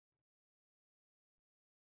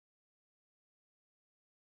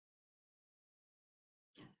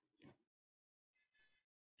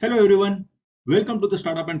Hello everyone. Welcome to the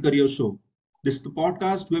Startup and Career Show. This is the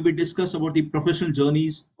podcast where we discuss about the professional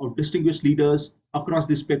journeys of distinguished leaders across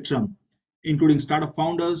the spectrum, including startup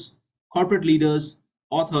founders, corporate leaders,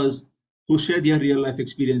 authors who share their real life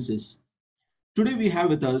experiences. Today we have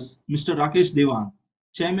with us Mr. Rakesh Dewan,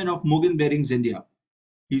 Chairman of Morgan Bearings India.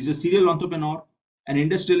 He is a serial entrepreneur, an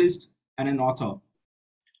industrialist, and an author.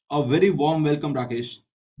 A very warm welcome, Rakesh.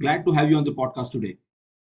 Glad to have you on the podcast today.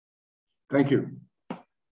 Thank you.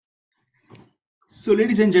 So,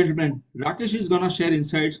 ladies and gentlemen, Rakesh is going to share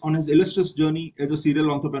insights on his illustrious journey as a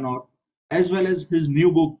serial entrepreneur, as well as his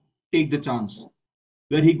new book, Take the Chance,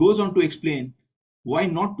 where he goes on to explain why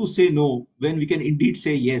not to say no when we can indeed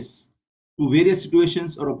say yes to various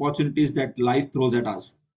situations or opportunities that life throws at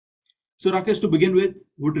us. So, Rakesh, to begin with,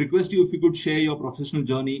 would request you if you could share your professional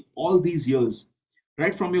journey all these years,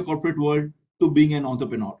 right from your corporate world to being an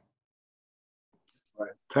entrepreneur.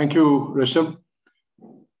 Right. Thank you, Rishabh.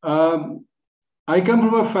 Um, I come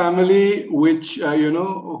from a family which, who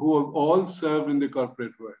have all served in the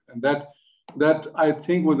corporate world. And that I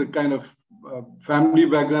think was a kind of family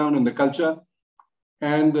background and the culture.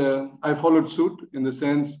 And I followed suit in the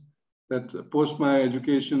sense that post my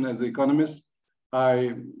education as an economist,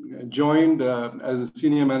 I joined as a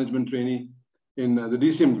senior management trainee in the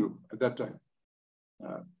DCM group at that time.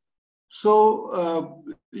 Uh,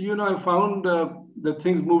 I found that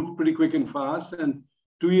things moved pretty quick and fast. And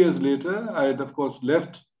 2 years later, I had, of course,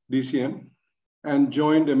 left DCM and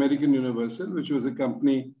joined American Universal, which was a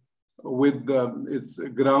company with its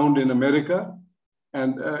ground in America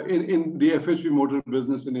and in the FHP motor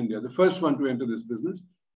business in India. The first one to enter this business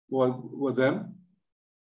was them.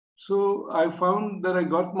 So I found that I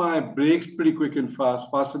got my breaks pretty quick and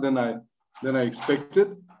fast, faster than I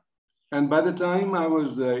expected. And by the time I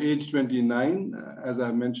was age 29, as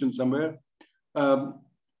I mentioned somewhere,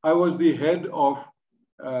 I was the head of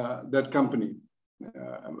that company,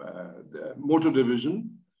 the motor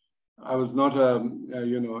division. I was not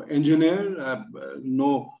engineer,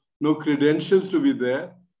 no credentials to be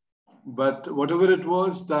there, but whatever it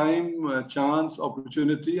was, time, chance,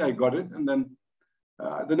 opportunity, I got it. And then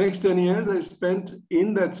the next 10 years I spent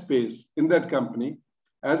in that space, in that company,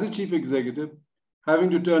 as a chief executive,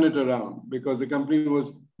 having to turn it around because the company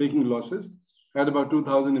was making losses, had about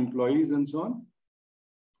 2,000 employees and so on.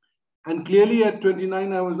 And clearly at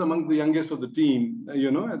 29, I was among the youngest of the team, at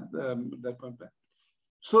that point.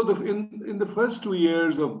 So in the first 2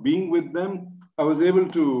 years of being with them, I was able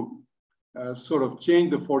to sort of change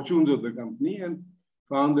the fortunes of the company and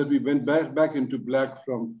found that we went back into black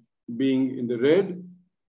from being in the red.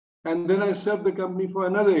 And then I served the company for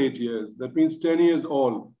another 8 years. That means 10 years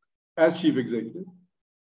all as chief executive.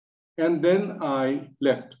 And then I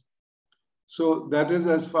left. So that is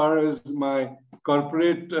as far as my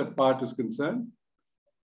corporate part is concerned.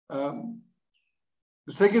 The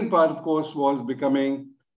second part, of course, was becoming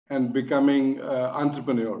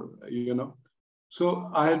entrepreneur,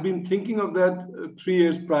 So I had been thinking of that 3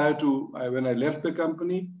 years prior to when I left the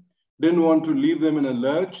company. Didn't want to leave them in a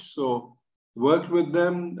lurch. So worked with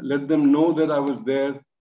them, let them know that I was there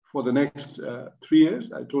for the next 3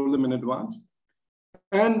 years. I told them in advance.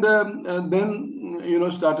 And then,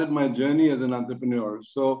 started my journey as an entrepreneur.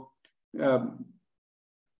 So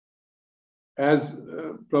as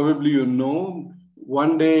probably you know,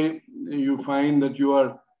 one day you find that you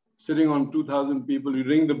are sitting on 2,000 people, you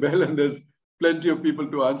ring the bell and there's plenty of people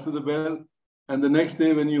to answer the bell. And the next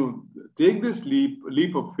day when you take this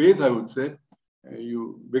leap of faith, I would say,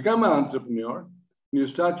 you become an entrepreneur, you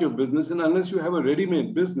start your business, and unless you have a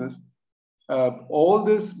ready-made business, all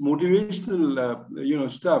this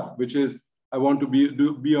motivational, stuff, which is I want to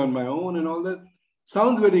be on my own and all that,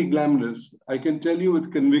 sounds very glamorous. I can tell you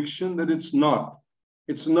with conviction that it's not.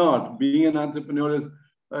 It's not. Being an entrepreneur is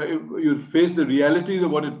you face the realities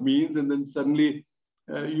of what it means, and then suddenly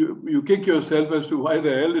you kick yourself as to why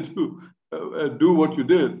the hell did you do what you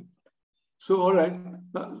did. So, all right.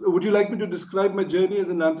 Would you like me to describe my journey as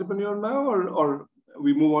an entrepreneur now, or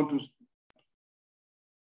we move on to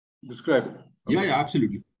describe it? Okay. Yeah,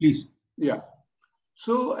 absolutely. Please. Yeah.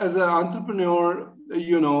 So as an entrepreneur,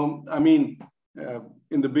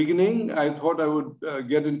 in the beginning, I thought I would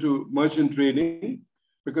get into merchant trading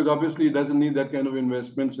because obviously it doesn't need that kind of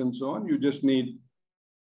investments and so on. You just need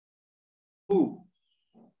move.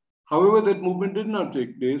 However, that movement did not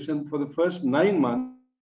take place. And for the first 9 months,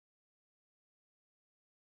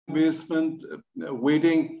 basement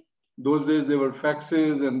waiting. Those days there were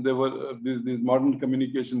faxes and there were this modern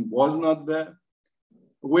communication was not there.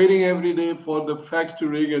 Waiting every day for the fax to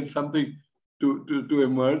ring and something to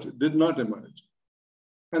emerge did not emerge.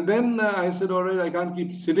 And then I said, all right, I can't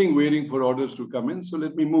keep sitting waiting for orders to come in, so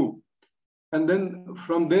let me move. And then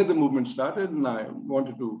from there, the movement started, and I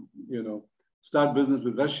wanted to, start business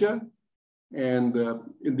with Russia. And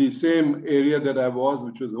in the same area that I was,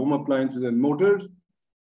 which was home appliances and motors,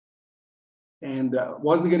 and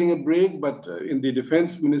wasn't getting a break, but in the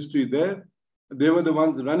defense ministry there, they were the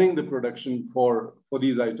ones running the production for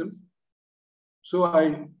these items. So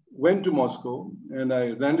I went to Moscow and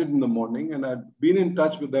I landed in the morning, and I'd been in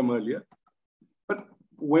touch with them earlier. But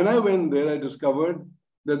when I went there, I discovered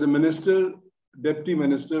that the minister, deputy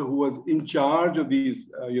minister, who was in charge of these,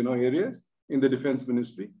 areas in the defense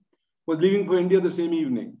ministry, was leaving for India the same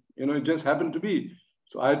evening. It just happened to be.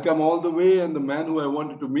 So I had come all the way, and the man who I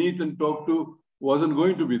wanted to meet and talk to wasn't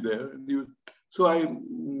going to be there. So I,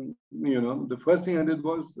 the first thing I did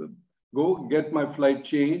was go get my flight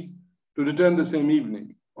changed to return the same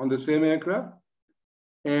evening on the same aircraft,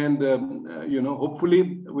 and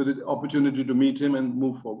hopefully with the opportunity to meet him and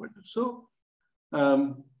move forward. So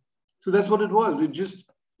that's what it was. It just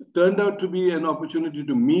turned out to be an opportunity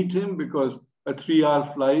to meet him, because a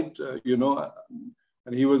 3-hour flight,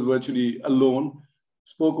 and he was virtually alone,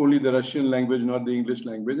 spoke only the Russian language, not the English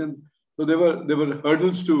language. And so there were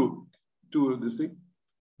hurdles to this thing.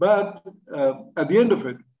 But at the end of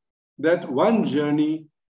it, that one journey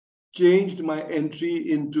changed my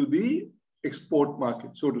entry into the export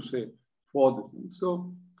market, so to say, for this thing.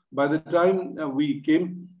 So by the time we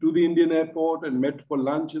came to the Indian airport and met for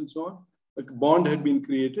lunch and so on, a bond had been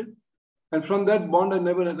created. And from that bond, I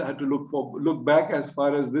never had to look back as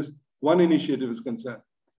far as this one initiative is concerned.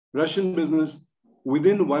 Russian business,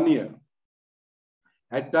 within 1 year,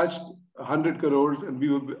 had touched 100 crores, and we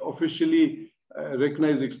were officially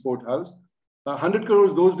recognized export house. 100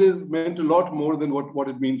 crores those days meant a lot more than what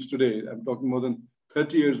it means today. I'm talking more than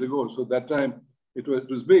 30 years ago. So that time it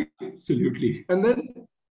was big. Absolutely. And then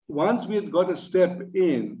once we had got a step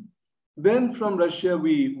in, then from Russia,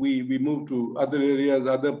 we moved to other areas,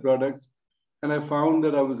 other products. And I found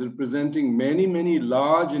that I was representing many, many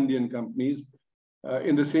large Indian companies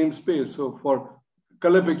in the same space. So for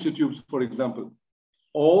color picture tubes, for example,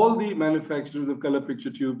 all the manufacturers of color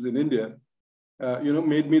picture tubes in India,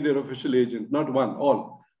 made me their official agent, not one,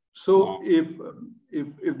 all. So if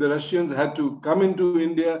the Russians had to come into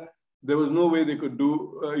India, there was no way they could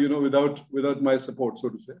do, without my support, so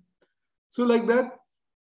to say. So like that,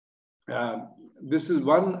 this is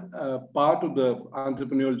one part of the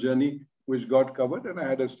entrepreneurial journey which got covered, and I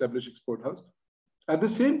had established export house. At the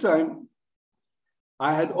same time,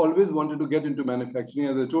 I had always wanted to get into manufacturing.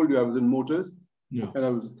 As I told you, I was in motors, and I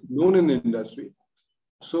was known in the industry.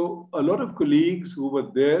 So a lot of colleagues who were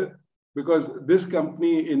there, because this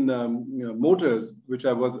company in motors, which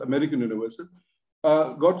I was American Universal,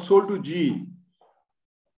 got sold to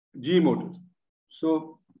GE Motors.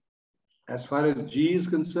 So as far as GE is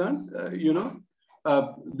concerned,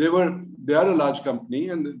 they are a large company,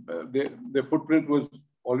 and their footprint was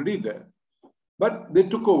already there. But they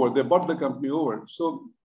took over, they bought the company over. So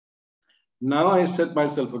now I set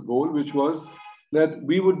myself a goal, which was that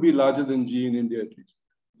we would be larger than GE in India at least.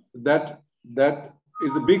 That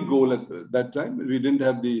is a big goal at that time. We didn't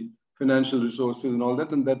have the financial resources and all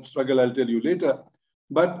that, and that struggle I'll tell you later.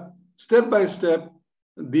 But step by step,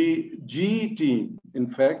 the GE team, in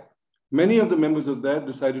fact, many of the members of that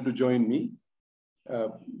decided to join me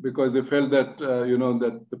because they felt that,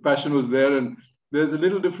 that the passion was there. And there's a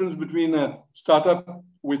little difference between a startup,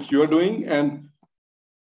 which you're doing, and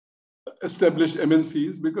established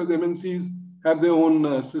MNCs, because MNCs have their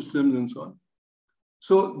own systems and so on.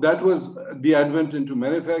 So that was the advent into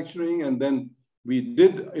manufacturing. And then we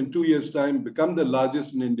did, in 2 years' time, become the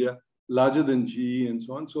largest in India, larger than GE and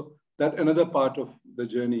so on. So that another part of the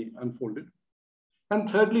journey unfolded. And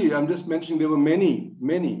thirdly, I'm just mentioning there were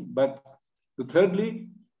many, but the thirdly,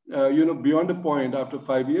 beyond a point, after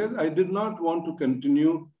 5 years, I did not want to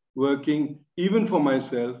continue working, even for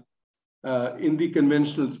myself, in the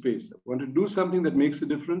conventional space. I want to do something that makes a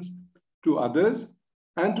difference to others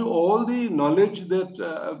and to all the knowledge that,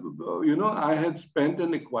 I had spent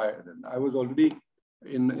and acquired. And I was already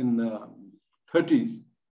in 30s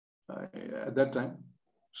at that time.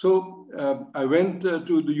 So I went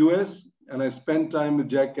to the US, and I spent time with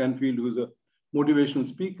Jack Canfield, who's a motivational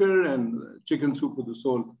speaker and Chicken Soup for the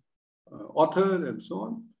Soul author and so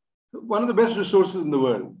on. One of the best resources in the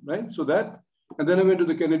world, right? So that, and then I went to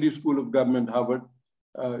the Kennedy School of Government, Harvard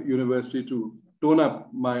University, to tone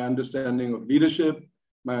up my understanding of leadership,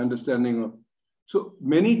 my understanding of, so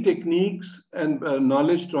many techniques and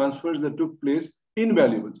knowledge transfers that took place,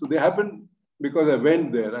 invaluable. So they happened because I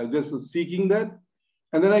went there. I just was seeking that.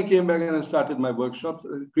 And then I came back and I started my workshops,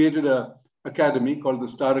 created a academy called the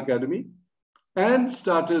Star Academy, and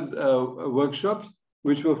started workshops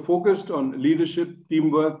which were focused on leadership,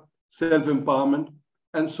 teamwork, self-empowerment,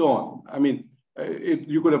 and so on. I mean,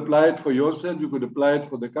 you could apply it for yourself, you could apply it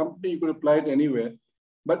for the company, you could apply it anywhere,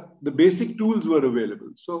 but the basic tools were available.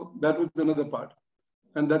 So that was another part.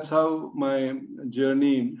 And that's how my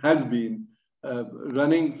journey has been,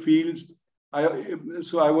 running fields.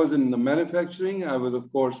 So I was in the manufacturing, I was,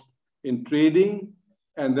 of course, in trading,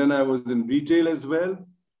 and then I was in retail as well.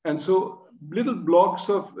 And so little blocks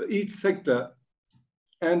of each sector.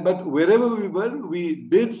 But wherever we were, we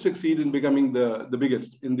did succeed in becoming the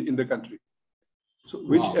biggest in the country. So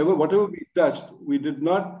whatever we touched, we did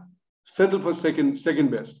not settle for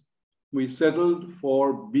second best. We settled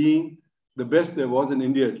for being the best there was in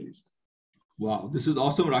India, at least. Wow, this is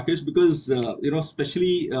awesome, Rakesh, because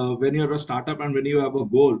especially when you're a startup and when you have a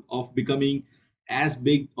goal of becoming as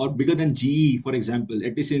big or bigger than GE, for example,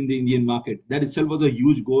 at least in the Indian market, that itself was a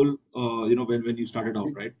huge goal. When you started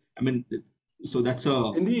out, right? I mean, so that's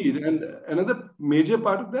a indeed. And another major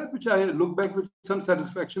part of that, which I look back with some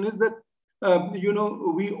satisfaction, is that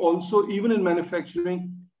we also, even in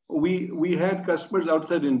manufacturing, we had customers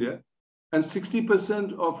outside India, and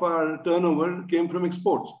 60% of our turnover came from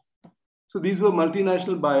exports. So these were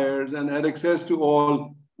multinational buyers and had access to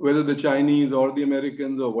all, whether the Chinese or the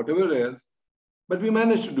Americans or whatever else. But we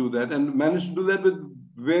managed to do that, and managed to do that with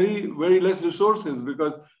very, very less resources,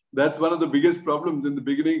 because that's one of the biggest problems in the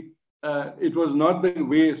beginning. It was not the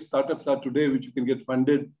way startups are today, which you can get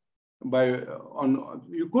funded by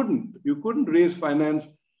you couldn't raise finance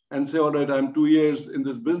and say, all right, I'm 2 years in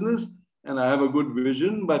this business and I have a good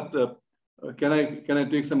vision, but can I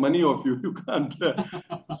take some money off you? You can't.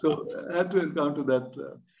 So I had to encounter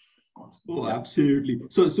that. Oh, absolutely.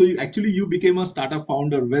 So you became a startup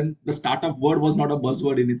founder when the startup word was not a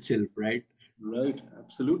buzzword in itself, right? Right.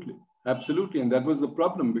 Absolutely. And that was the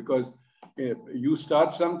problem, because you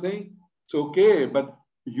start something, it's okay, but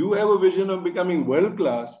you have a vision of becoming world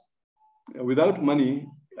class without money.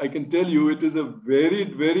 I can tell you it is a very,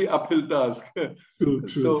 very uphill task.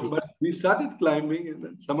 True. But we started climbing,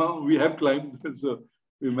 and somehow we have climbed. So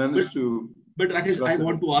we But managed to but Rakesh, cross I it.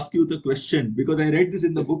 want to ask you the question because I read this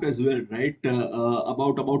in the book as well, right?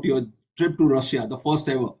 About your trip to Russia, the first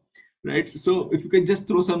ever, right? So if you can just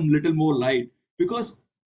throw some little more light, because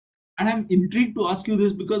and I'm intrigued to ask you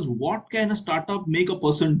this because what can a startup make a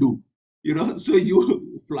person do? So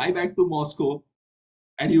you fly back to Moscow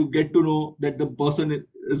and you get to know that the person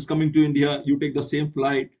is coming to India. You take the same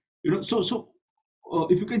flight.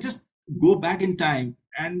 If you can just go back in time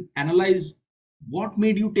and analyze what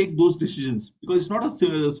made you take those decisions, because it's not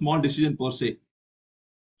a small decision per se.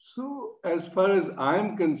 So, as far as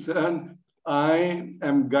I'm concerned, I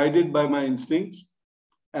am guided by my instincts,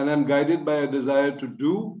 and I'm guided by a desire to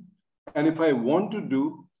do. And if I want to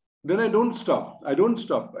do, then I don't stop. I don't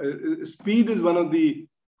stop. Speed is one of the,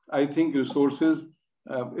 I think, resources.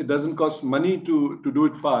 It doesn't cost money to do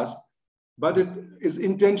it fast, but it is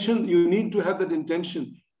intention. You need to have that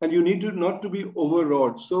intention, and you need to not to be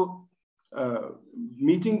overwrought. So,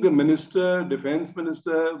 meeting the minister, defense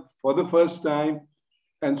minister, for the first time,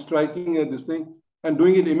 and striking at this thing and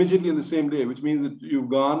doing it immediately in the same day, which means that you've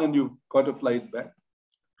gone and you've got a flight back.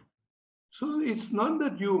 So it's not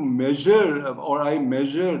that you measure, or I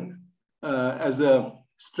measured as a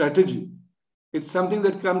strategy. It's something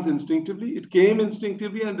that comes instinctively. It came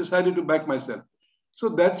instinctively, and I decided to back myself. So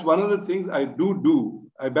that's one of the things I do.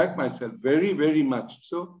 I back myself very, very much.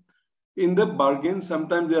 So in the bargain,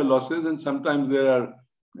 sometimes there are losses and sometimes there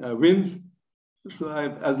are wins. So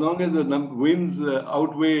as long as the wins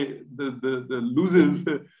outweigh the losses,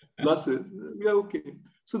 losses, we are okay.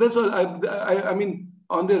 So that's all. I mean,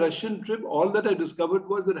 on the Russian trip, all that I discovered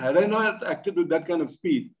was that had I not acted with that kind of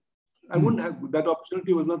speed, I wouldn't have, that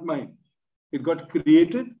opportunity was not mine. It got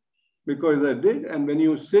created because I did. And when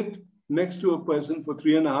you sit next to a person for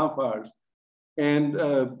 3.5 hours, and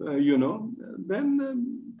then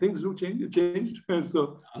things do change. It changed.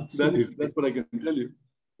 So that's what I can tell you.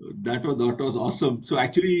 That was awesome. So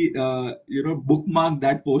actually, bookmark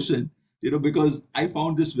that portion, because I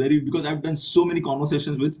found this because I've done so many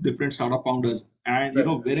conversations with different startup founders, and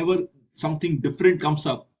Right. whenever something different comes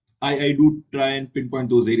up, I do try and pinpoint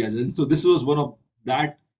those areas. And so this was one of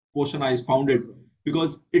that portion I found it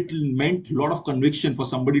because it meant a lot of conviction for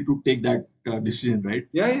somebody to take that decision, right?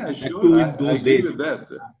 Yeah, That sure. too I, in I those agree days. with that.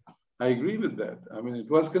 I agree with that. I mean, it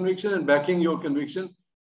was conviction and backing your conviction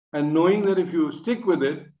and knowing that if you stick with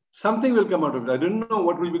it, something will come out of it. I didn't know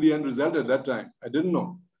what will be the end result at that time. I didn't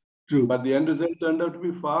know. True. But the end result turned out to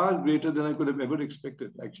be far greater than I could have ever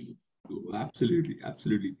expected, actually. Absolutely,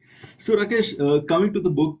 absolutely. So, Rakesh, coming to the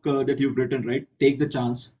book that you've written, right? Take the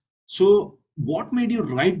chance. So, what made you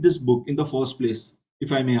write this book in the first place,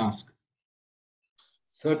 if I may ask?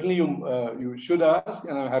 Certainly, you should ask,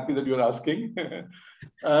 and I'm happy that you're asking.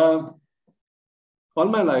 um, all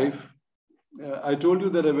my life, I told you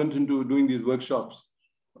that I went into doing these workshops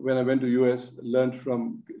when I went to US, learned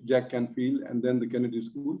from Jack Canfield and then the Kennedy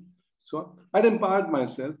School. So I'd empowered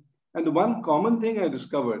myself. And the one common thing I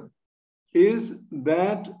discovered is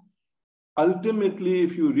that ultimately,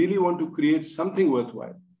 if you really want to create something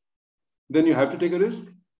worthwhile, then you have to take a risk.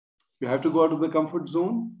 You have to go out of the comfort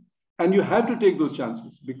zone and you have to take those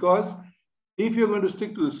chances because if you're going to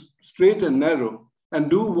stick to this straight and narrow and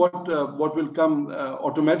do what will come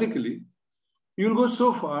automatically, you'll go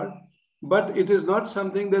so far, but it is not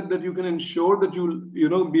something that you can ensure that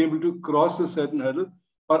you'll be able to cross a certain hurdle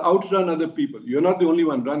or outrun other people. You're not the only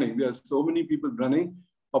one running. There are so many people running.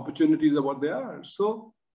 Opportunities are what they are.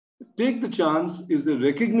 So take the chance is the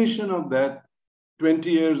recognition of that 20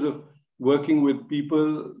 years of working with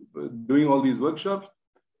people, doing all these workshops,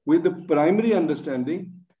 with the primary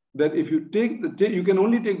understanding that if you you can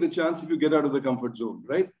only take the chance if you get out of the comfort zone,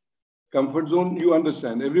 right? Comfort zone, you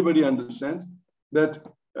understand, everybody understands that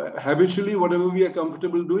habitually, whatever we are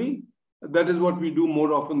comfortable doing, that is what we do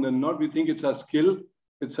more often than not. We think it's our skill,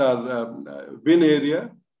 it's our win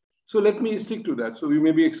area. So let me stick to that. So we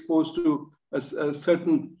may be exposed to a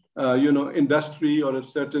certain, industry or a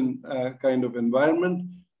certain kind of environment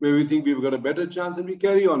where we think we've got a better chance and we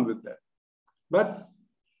carry on with that. But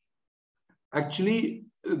actually,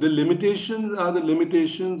 the limitations are the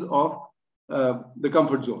limitations of the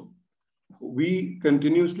comfort zone. We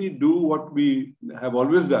continuously do what we have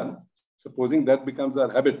always done, supposing that becomes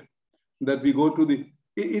our habit, that we go to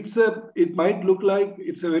it might look like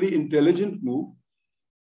it's a very intelligent move,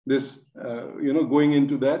 this, going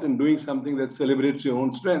into that and doing something that celebrates your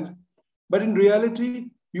own strength. But in reality,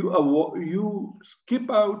 you skip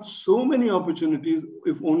out so many opportunities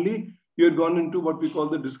if only you had gone into what we call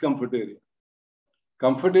the discomfort area.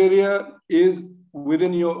 Comfort area is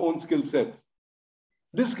within your own skill set.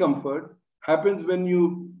 Discomfort happens when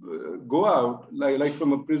you go out, like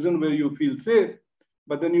from a prison where you feel safe,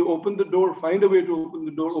 but then you open the door, find a way to open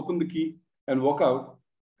the door, open the key, and walk out.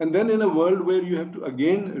 And then in a world where you have to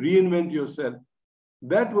again reinvent yourself,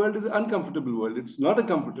 that world is an uncomfortable world. It's not a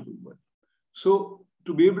comfortable world. So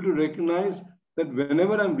to be able to recognize that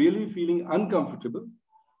whenever I'm really feeling uncomfortable,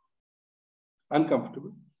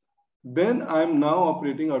 then I'm now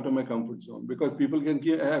operating out of my comfort zone because people can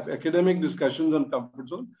have academic discussions on comfort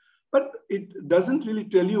zone, but it doesn't really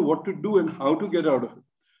tell you what to do and how to get out of it.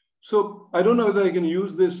 So I don't know whether I can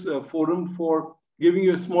use this forum for giving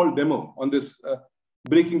you a small demo on this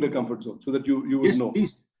breaking the comfort zone so that you would Yes, know.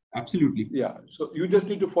 please. Absolutely. Yeah. So you just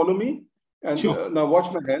need to follow me and Sure. now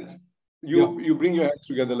watch my hands. You bring your hands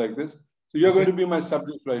together like this. So you're going to be my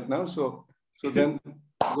subject right now. So then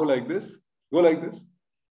go like this. Go like this.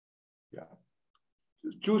 Yeah.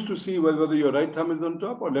 Choose to see whether your right thumb is on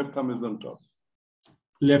top or left thumb is on top.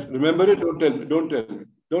 Left. Remember it. Don't tell me. Don't tell me.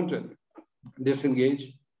 Don't tell me.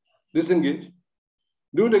 Disengage. Disengage.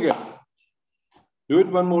 Do it again. Do it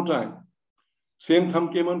one more time. Same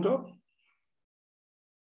thumb came on top.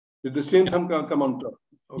 Did the same thumb come on top?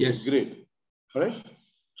 Okay, Yes. Great. All right.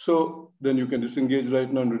 So then you can disengage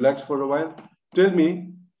right now and relax for a while. Tell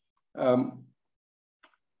me,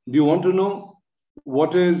 do you want to know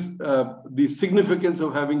what is the significance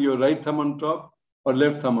of having your right thumb on top or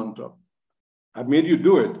left thumb on top? I've made you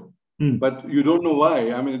do it, but you don't know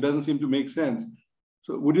why. I mean, it doesn't seem to make sense.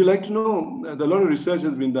 So would you like to know, a lot of research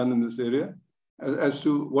has been done in this area as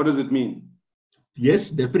to what does it mean? Yes,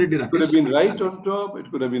 definitely, Rakesh. It could have been right on top. It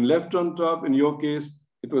could have been left on top. In your case,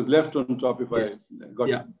 it was left on top if I got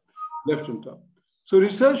it. Left on top. So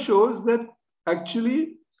research shows that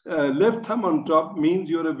actually left thumb on top means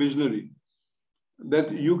you're a visionary,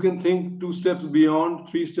 that you can think 2 steps beyond,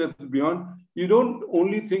 3 steps beyond. You don't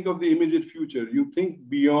only think of the immediate future. You think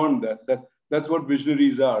beyond that. That's what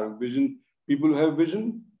visionaries are. People who have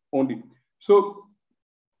vision only. So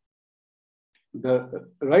the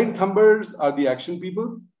right thumbers are the action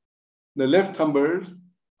people. The left thumbers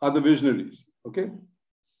are the visionaries. Okay.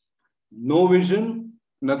 No vision,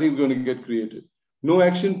 nothing is going to get created. No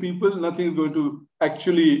action people, nothing is going to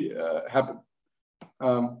actually happen.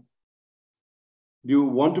 Do you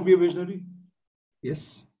want to be a visionary?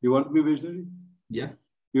 Yes. You want to be a visionary? Yeah.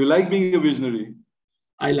 You like being a visionary?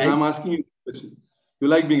 I like. I'm asking you a question. You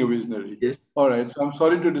like being a visionary? Yes. All right. So I'm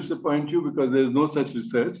sorry to disappoint you because there's no such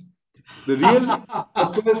research. The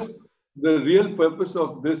real purpose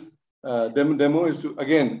of this demo is to,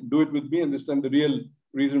 again, do it with me and this time the real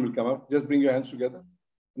reason will come out. Just bring your hands together.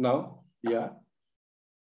 Now, yeah.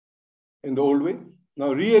 In the old way.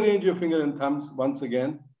 Now rearrange your finger and thumbs once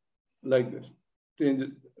again, like this. Change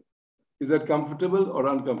it. Is that comfortable or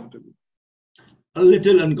uncomfortable? A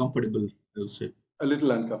little uncomfortable, I would say. A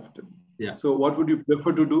little uncomfortable. Yeah. So what would you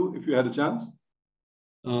prefer to do if you had a chance?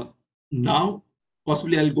 Now,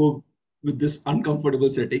 possibly I'll go with this uncomfortable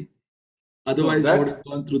setting. No, Otherwise, I would have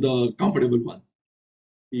gone through the comfortable one.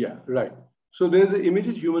 Yeah, right. So there's an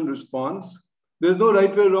immediate human response. There's no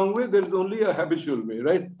right way, wrong way. There's only a habitual way,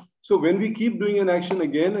 right? So when we keep doing an action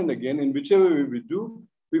again and again, in whichever way we do,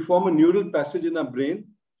 we form a neural passage in our brain,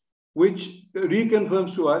 which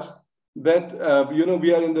reconfirms to us that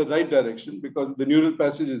we are in the right direction because the neural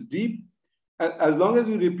passage is deep. And as long as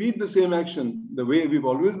we repeat the same action the way we've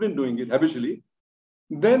always been doing it habitually,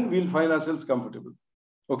 then we'll find ourselves comfortable.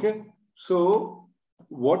 Okay? So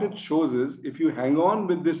what it shows is if you hang on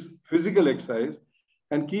with this physical exercise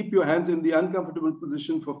and keep your hands in the uncomfortable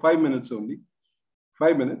position for 5 minutes only,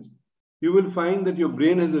 5 minutes, you will find that your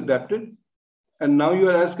brain has adapted and now you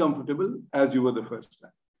are as comfortable as you were the first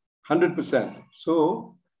time. 100%.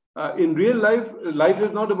 So in real life, life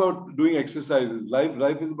is not about doing exercises.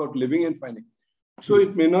 Life is about living and finding. So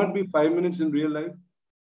it may not be 5 minutes in real life.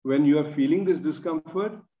 When you are feeling this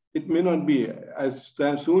discomfort, it may not be. As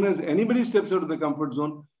soon as anybody steps out of the comfort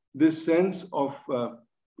zone, this sense of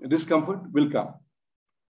discomfort will come.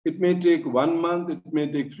 It may take 1 month, it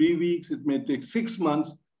may take 3 weeks, it may take 6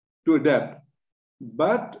 months to adapt.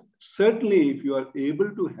 But certainly, if you are able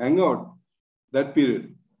to hang out that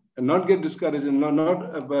period and not get discouraged and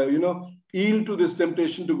not yield to this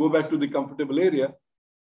temptation to go back to the comfortable area,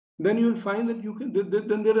 then you will find that you can.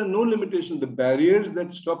 Then there are no limitations. The barriers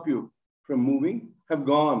that stop you from moving have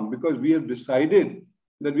gone because we have decided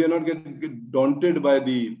that we are not getting daunted by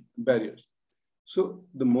the barriers. So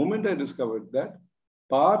the moment I discovered that,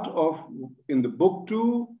 part of in the book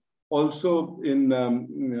too, also in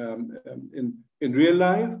real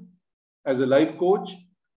life, as a life coach,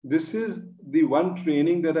 this is the one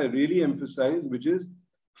training that I really emphasize, which is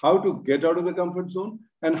how to get out of the comfort zone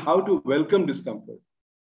and how to welcome discomfort.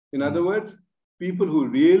 In other words, people who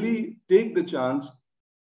really take the chance,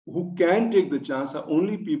 who can take the chance, are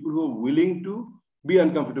only people who are willing to be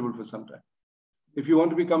uncomfortable for some time. If you want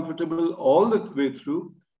to be comfortable all the way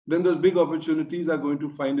through, then those big opportunities are going to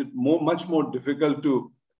find it much more difficult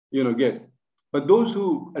to get. But those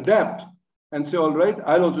who adapt and say, all right,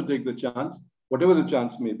 I'll also take the chance, whatever the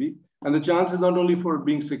chance may be. And the chance is not only for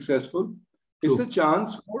being successful, it's a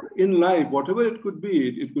chance for in life, whatever it could be.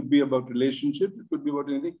 It could be about relationship, it could be about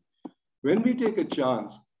anything. When we take a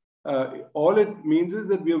chance, all it means is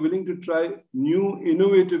that we are willing to try new,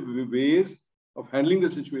 innovative ways of handling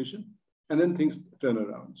the situation, and then things turn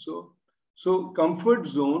around. So comfort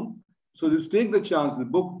zone. So this take the chance. The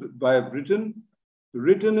book I have written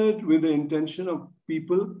it with the intention of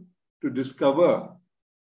people to discover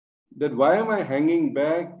that why am I hanging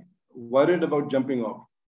back, worried about jumping off?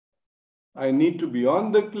 I need to be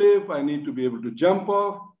on the cliff. I need to be able to jump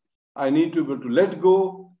off. I need to be able to let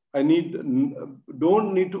go.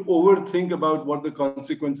 Don't need to overthink about what the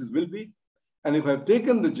consequences will be. And if I've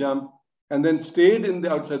taken the jump and then stayed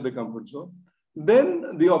outside the comfort zone,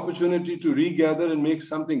 then the opportunity to regather and make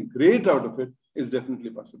something great out of it is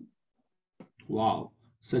definitely possible. Wow,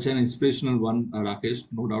 such an inspirational one, Rakesh.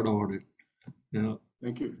 No doubt about it.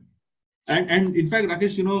 Thank you. And in fact,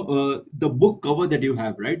 Rakesh, the book cover that you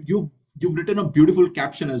have, right? You've written a beautiful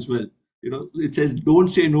caption as well. It says, "Don't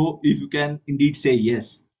say no if you can indeed say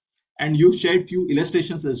yes." And you've shared few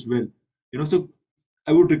illustrations as well. So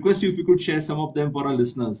I would request you if you could share some of them for our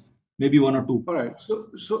listeners, maybe one or two. All right.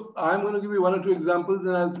 So I'm going to give you one or two examples,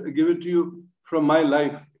 and I'll give it to you from my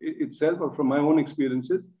life itself or from my own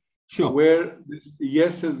experiences. Sure. Where this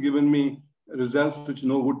yes has given me results which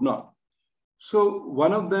no would not. So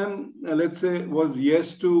one of them, let's say, was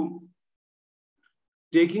yes to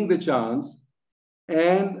taking the chance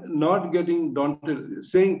and not getting daunted,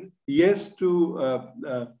 saying yes to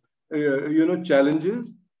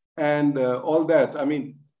challenges and all that. I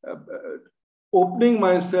mean, opening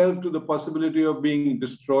myself to the possibility of being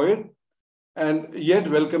destroyed and yet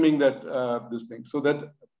welcoming that this thing. So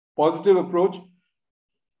that positive approach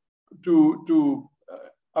to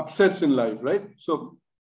upsets in life, right? So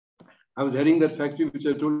I was heading that factory, which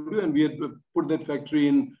I told you, and we had put that factory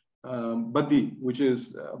in Baddi, which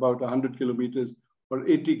is about 100 kilometers or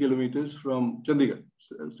 80 kilometers from Chandigarh,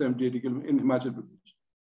 70, 80 kilometers in Himachal Pradesh.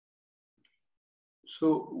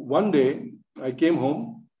 So one day I came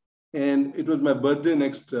home and it was my birthday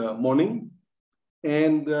next morning.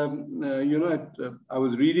 And, I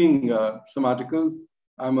was reading some articles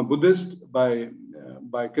I'm a Buddhist by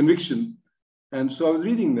conviction. And so I was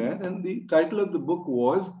reading that, and the title of the book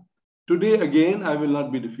was Today Again, I Will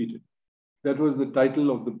Not Be Defeated. That was the title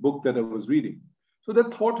of the book that I was reading. So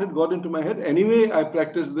that thought had got into my head. Anyway, I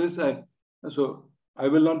practiced this, so I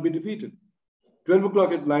will not be defeated. 12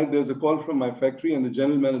 o'clock at night, there's a call from my factory, and the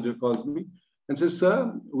general manager calls me and says,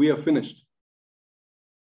 "Sir, we are finished."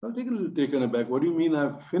 I was a little taken aback. "What do you mean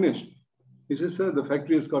I've finished?" He says, "Sir, the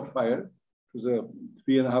factory has got fire." It was a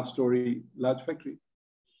 3.5-story large factory.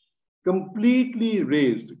 Completely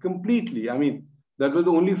razed, completely. I mean, that was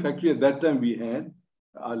the only factory at that time we had.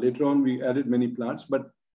 Later on, we added many plants,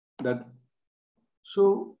 but that.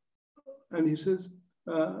 So, and he says,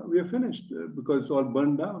 "We are finished because it's all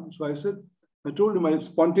burned down." So I told him,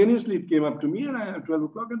 spontaneously it came up to me, and at 12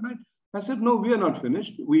 o'clock at night, I said, "No, we are not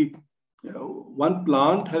finished. One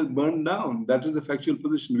plant has burned down. That is the factual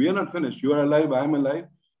position. We are not finished. You are alive. I am alive.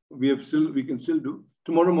 We can still do.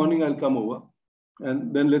 Tomorrow morning, I'll come over,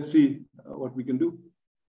 and then let's see what we can do."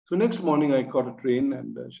 So next morning, I caught a train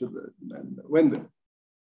and went there.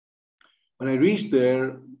 When I reached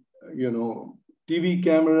there, TV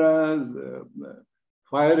cameras,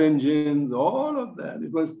 fire engines, all of that.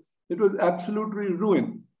 It was absolutely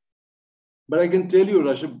ruined. But I can tell you,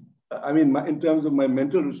 Rashid, I mean, in terms of my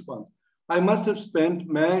mental response, I must have spent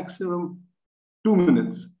maximum 2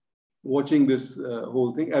 minutes watching this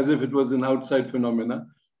whole thing as if it was an outside phenomena.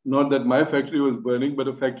 Not that my factory was burning, but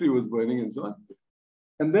a factory was burning and so on.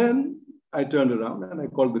 And then I turned around and I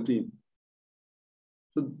called the team.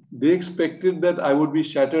 So they expected that I would be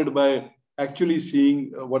shattered by actually seeing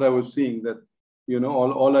what I was seeing, that,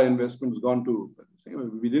 all our investments gone to,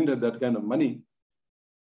 we didn't have that kind of money.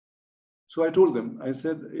 So I told them, I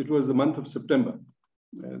said, it was the month of September,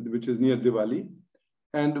 which is near Diwali.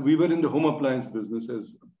 And we were in the home appliance business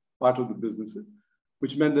as part of the businesses,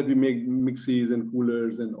 which meant that we make mixies and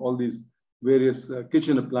coolers and all these various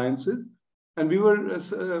kitchen appliances. And we were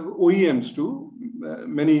OEMs to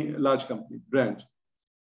many large companies, brands.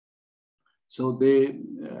 So they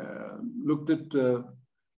looked at,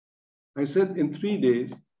 I said, in 3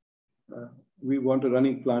 days, we want a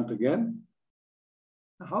running plant again.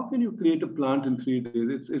 How can you create a plant in 3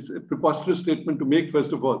 days? It's a preposterous statement to make,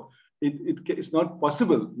 first of all. It's not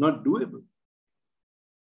possible, not doable.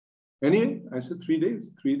 Anyway, I said 3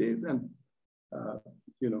 days. And,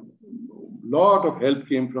 lot of help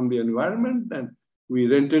came from the environment, and we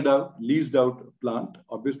leased out a plant.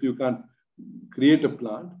 Obviously, you can't create a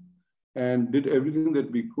plant, and did everything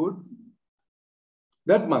that we could.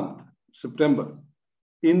 That month, September,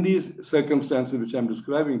 in these circumstances which I'm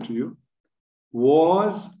describing to you,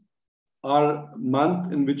 was our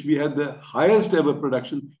month in which we had the highest ever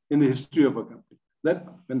production in the history of our company. That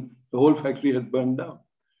when the whole factory had burned down.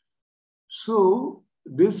 So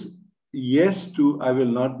this yes to I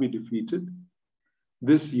will not be defeated,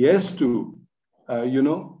 this yes to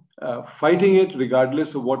fighting it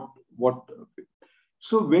regardless of what.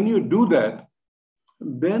 So when you do that,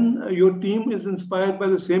 then your team is inspired by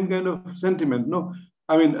the same kind of sentiment. No,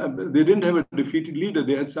 I mean, they didn't have a defeated leader.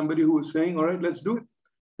 They had somebody who was saying, "All right, let's do it."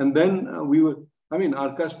 And then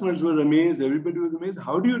our customers were amazed. Everybody was amazed.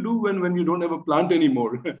 How do you do when you don't have a plant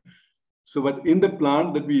anymore? So, but in the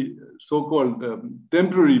plant that we so-called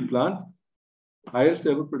temporary plant, highest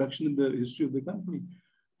ever production in the history of the company.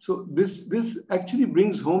 So this actually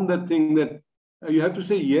brings home that thing that you have to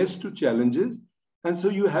say yes to challenges. And so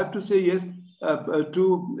you have to say yes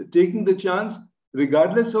to taking the chance,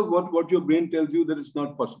 regardless of what your brain tells you that it's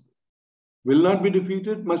not possible. Will not be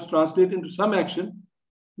defeated must translate into some action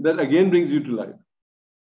that again brings you to life.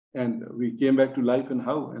 And we came back to life and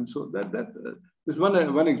how. And so that is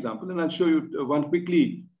one example. And I'll show you one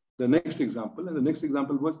quickly, the next example. And the next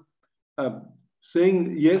example was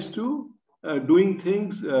saying yes to doing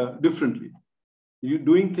things differently. You're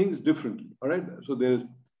doing things differently. All right.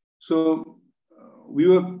 So we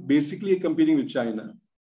were basically competing with China.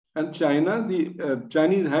 And China, the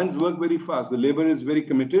Chinese hands work very fast. The labor is very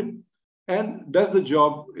committed and does the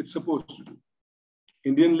job it's supposed to do.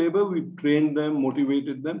 Indian labor, we trained them,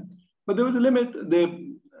 motivated them, but there was a limit.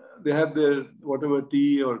 They have their whatever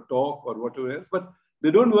tea or talk or whatever else, but they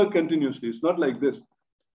don't work continuously. It's not like this.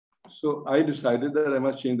 So I decided that I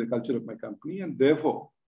must change the culture of my company, and therefore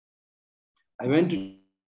I went to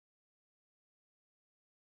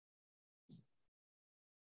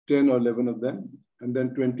 10 or 11 of them, and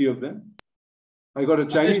then 20 of them. I got a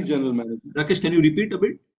Chinese general manager. Rakesh, can you repeat a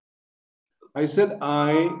bit? I said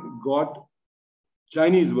I got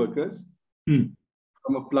Chinese workers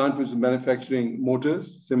from a plant which is manufacturing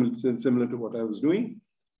motors, similar to what I was doing.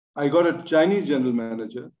 I got a Chinese general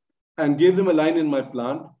manager and gave them a line in my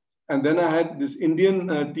plant And then I had this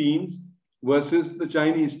Indian teams versus the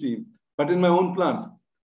Chinese team, but in my own plant.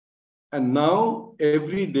 And now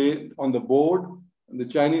every day on the board, the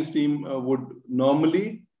Chinese team would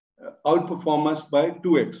normally outperform us by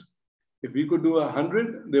 2x. If we could do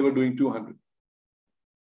 100, they were doing 200.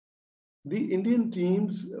 The Indian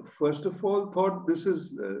teams, first of all, thought this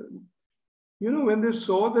is, when they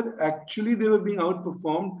saw that actually they were being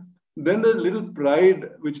outperformed, then the little pride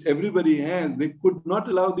which everybody has, they could not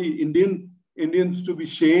allow the Indians to be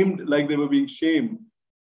shamed like they were being shamed.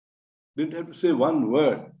 Didn't have to say one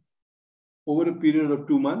word. Over a period of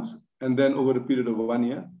 2 months and then over a period of 1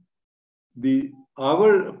 year,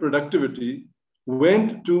 our productivity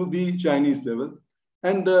went to the Chinese level.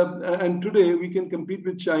 And today we can compete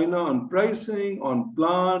with China on pricing, on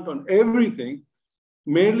plant, on everything,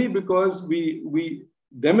 mainly because we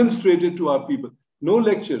demonstrated to our people. No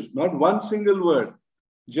lectures, not one single word,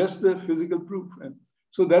 just the physical proof. And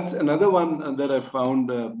so that's another one that I found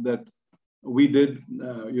that we did,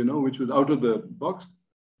 which was out of the box,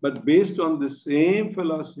 but based on the same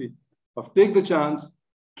philosophy of take the chance,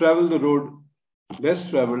 travel the road, less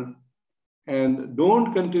travel, and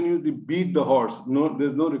don't continue to beat the horse. No,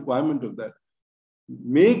 there's no requirement of that.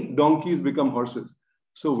 Make donkeys become horses.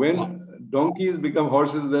 So when donkeys become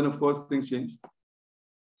horses, then of course things change.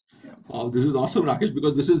 This is awesome, Rakesh,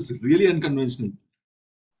 because this is really unconventional.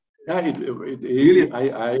 Yeah, it really.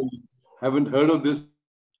 I haven't heard of this.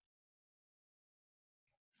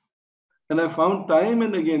 And I found time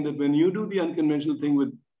and again that when you do the unconventional thing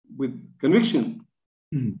with conviction,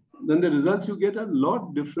 then the results you get are a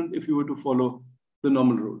lot different if you were to follow the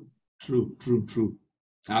normal road. True.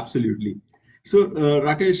 Absolutely. So,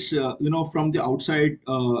 Rakesh, from the outside,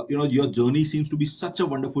 your journey seems to be such a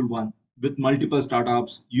wonderful one with multiple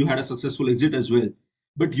startups. You had a successful exit as well,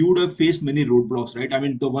 but you would have faced many roadblocks, right? I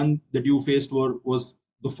mean, the one that you faced was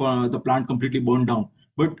the plant completely burned down.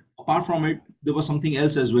 But apart from it, there was something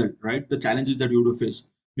else as well, right? The challenges that you would have faced.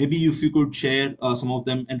 Maybe if you could share some of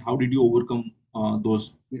them and how did you overcome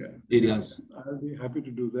those areas? I'll be happy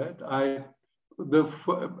to do that. There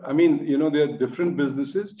are different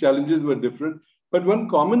businesses, challenges were different, but one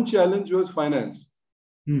common challenge was finance.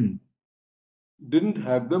 Didn't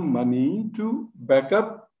have the money to back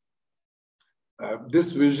up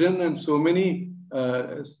this vision, and so many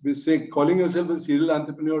say calling yourself a serial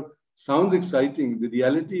entrepreneur sounds exciting. The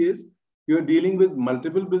reality is you're dealing with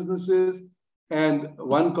multiple businesses, and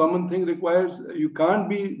one common thing requires you can't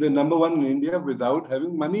be the number one in India without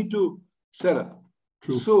having money to set up.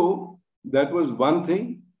 True. So that was one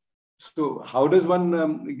thing. So how does one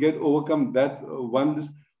overcome that? One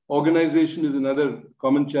organization is another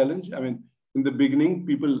common challenge. I mean, in the beginning,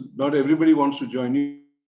 not everybody wants to join you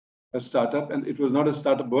a startup, and it was not a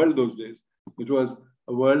startup world those days. It was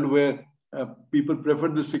a world where people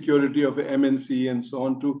preferred the security of an MNC and so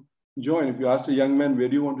on to join. If you ask a young man, where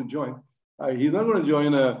do you want to join? He's not going to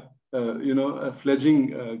join a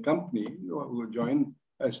fledgling company. He will join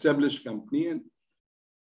an established company. And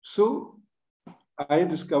so I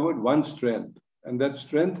discovered one strength, and that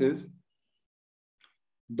strength is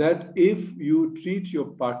that if you treat your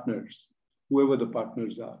partners, whoever the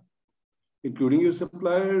partners are, including your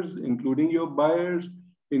suppliers, including your buyers,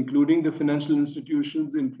 including the financial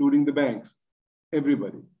institutions, including the banks,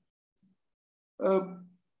 everybody.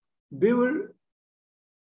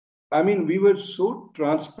 We were so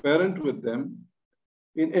transparent with them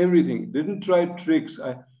in everything. Didn't try tricks.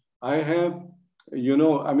 I have,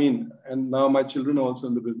 and now my children are also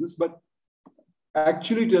in the business, but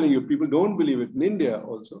actually telling you, people don't believe it in India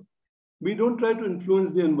also. We don't try to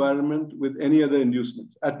influence the environment with any other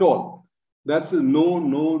inducements at all. That's a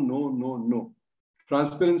no.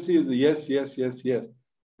 Transparency is a yes.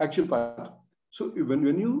 Actual part. So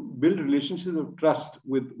when you build relationships of trust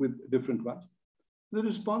with different ones, the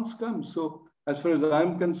response comes. So as far as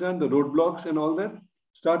I'm concerned, the roadblocks and all that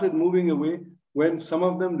started moving away when some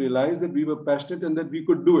of them realized that we were passionate and that we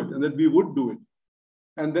could do it and that we would do it.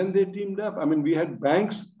 And then they teamed up. I mean, we had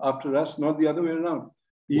banks after us, not the other way around.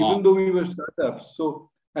 Even though we were startups.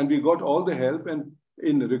 And we got all the help and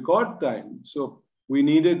in record time. So we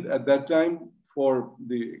needed at that time for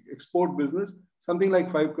the export business, something like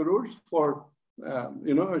 5 crores for,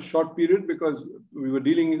 a short period because we were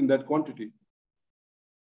dealing in that quantity.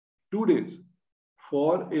 2 days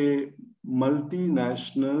for a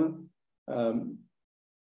multinational,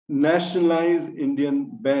 nationalized Indian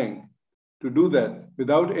bank to do that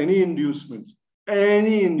without any inducements,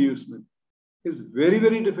 is very,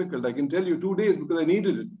 very difficult. I can tell you 2 days because I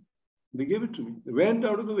needed it. They gave it to me. They went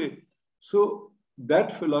out of the way. So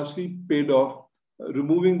that philosophy paid off,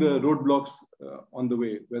 removing the roadblocks on the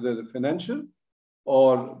way, whether the financial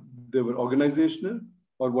or they were organizational,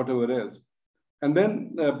 or whatever else. And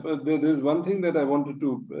then there's one thing that I wanted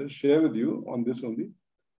to share with you on this only.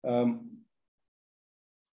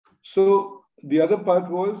 So the other part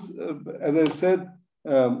was, as I said,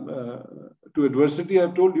 to adversity,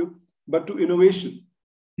 I've told you, but to innovation.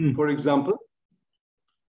 For example,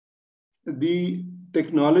 the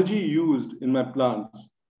technology used in my plants,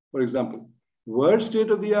 for example, were state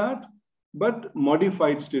of the art, but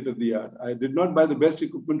modified state of the art. I did not buy the best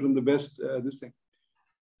equipment from the best this thing.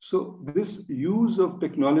 So this use of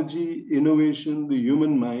technology, innovation, the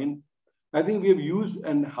human mind, I think we have used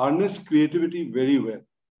and harnessed creativity very well.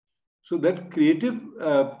 So that creative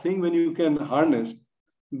thing, when you can harness,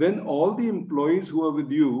 then all the employees who are with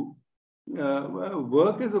you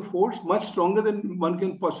work as a force much stronger than one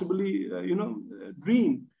can possibly,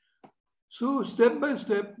 dream. So step by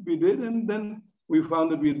step we did, and then we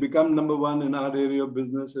found that we had become number one in our area of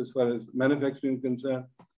business as far as manufacturing is concerned.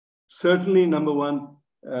 Certainly number one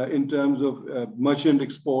in terms of merchant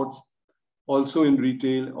exports, also in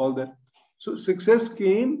retail, all that. So success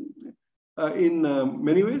came in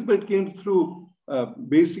many ways, but it came through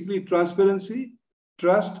basically transparency,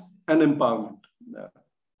 trust, and empowerment.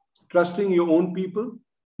 Trusting your own people,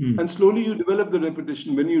 and slowly you develop the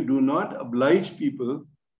reputation. When you do not oblige people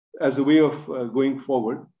as a way of going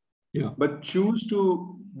forward, but choose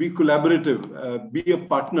to be collaborative, be a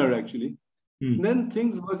partner actually, then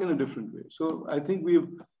things work in a different way. So I think we've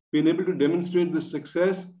been able to demonstrate the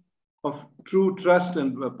success of true trust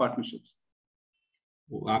and partnerships.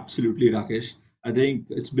 Oh, absolutely, Rakesh. I think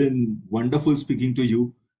it's been wonderful speaking to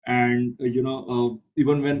you. And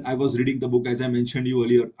even when I was reading the book, as I mentioned you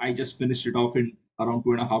earlier, I just finished it off in around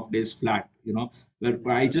 2.5 days flat.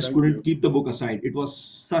 Where I just couldn't keep the book aside. It was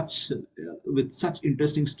such with such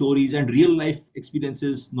interesting stories and real life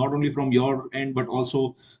experiences, not only from your end, but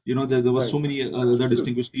also there was so many other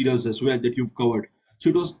distinguished leaders as well that you've covered. So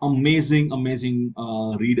it was amazing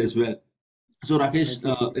read as well. So Rakesh,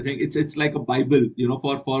 I think it's like a Bible,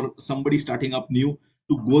 for somebody starting up new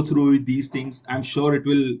to go through these things. I'm sure it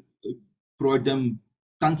will provide them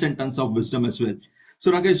tons and tons of wisdom as well.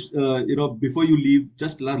 So Rakesh, before you leave,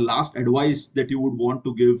 just last advice that you would want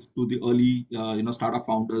to give to the early, startup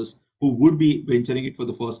founders who would be venturing it for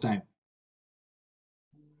the first time.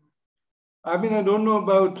 I mean, I don't know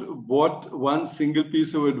about what one single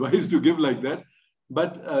piece of advice to give like that,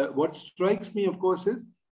 but what strikes me, of course, is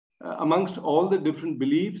amongst all the different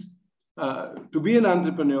beliefs, to be an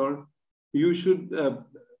entrepreneur, you should,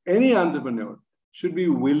 any entrepreneur should be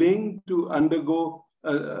willing to undergo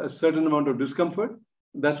a certain amount of discomfort.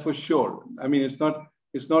 That's for sure. I mean, it's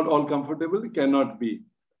not all comfortable. It cannot be.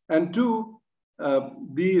 And two,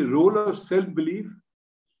 the role of self-belief,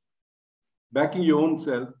 backing your own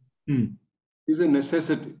self, is a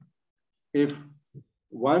necessity. If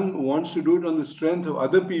one wants to do it on the strength of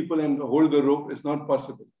other people and hold the rope, it's not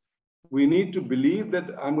possible. We need to believe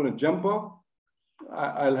that I'm going to jump off.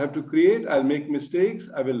 I'll have to create. I'll make mistakes.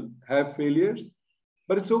 I will have failures.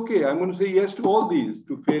 But it's okay. I'm going to say yes to all these,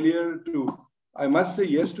 to failure, I must say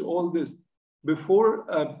yes to all this before,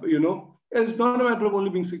 it's not a matter of only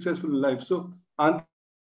being successful in life. So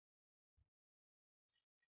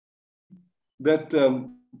that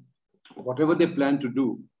whatever they plan to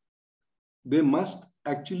do, they must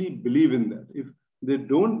actually believe in that. If they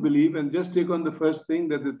don't believe and just take on the first thing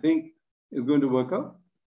that they think is going to work out,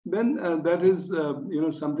 then that is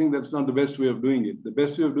something that's not the best way of doing it. The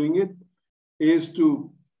best way of doing it is to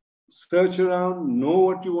search around, know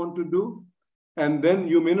what you want to do, and then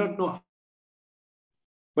you may not know,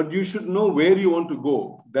 but you should know where you want to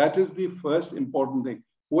go. That is the first important thing.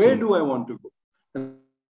 Where do I want to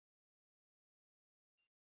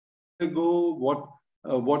go?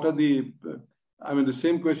 What are the the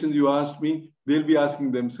same questions you asked me, they'll be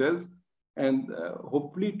asking themselves, and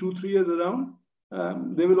hopefully 2-3 years around,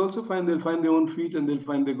 they will also they'll find their own feet and they'll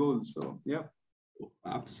find their goals. So yeah.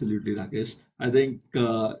 Absolutely, Rakesh. I think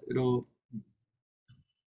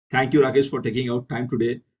thank you, Rakesh, for taking out time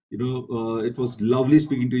today. It was lovely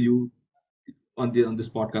speaking to you on this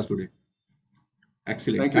podcast today.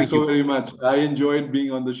 Excellent. Thank you so very much. I enjoyed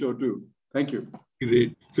being on the show too. Thank you.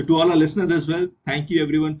 Great. So to all our listeners as well, thank you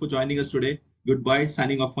everyone for joining us today. Goodbye.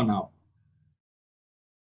 Signing off for now.